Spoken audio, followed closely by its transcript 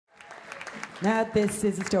Now this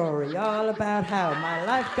is a story all about how my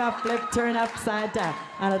life got flipped, turned upside down.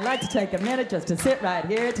 And I'd like to take a minute just to sit right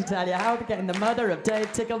here to tell you how I became the mother of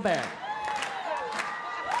Dave Ticklebear.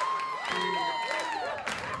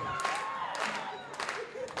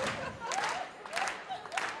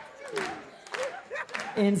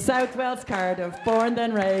 In South Wales, Cardiff, born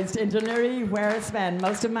then raised in Dunleary, where I spend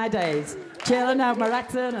most of my days. Chilling out my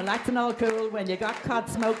Wrexham and acting all cool when you got caught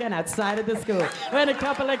smoking outside of the school. When a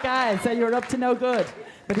couple of guys say you were up to no good,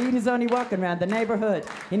 but he was only walking around the neighbourhood.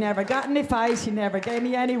 He never got in a fight, he never gave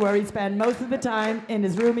me any worry, spent most of the time in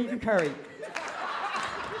his room eating curry.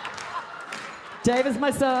 Dave is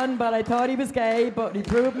my son, but I thought he was gay, but he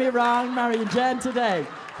proved me wrong, marrying Jen today.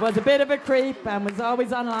 Was a bit of a creep and was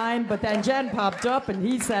always online, but then Jen popped up and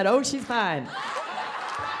he said, oh, she's fine.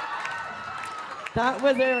 That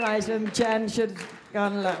was it, right, and Jen should have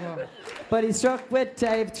gone a lot more. But he stuck with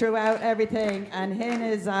Dave throughout everything, and in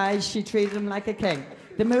his eyes, she treated him like a king.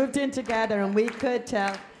 They moved in together, and we could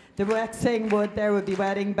tell the next thing there would be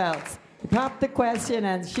wedding bells. He popped the question,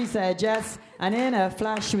 and she said yes, and in a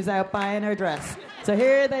flash, she was out buying her dress. So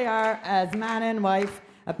here they are, as man and wife,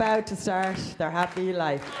 about to start their happy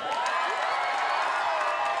life.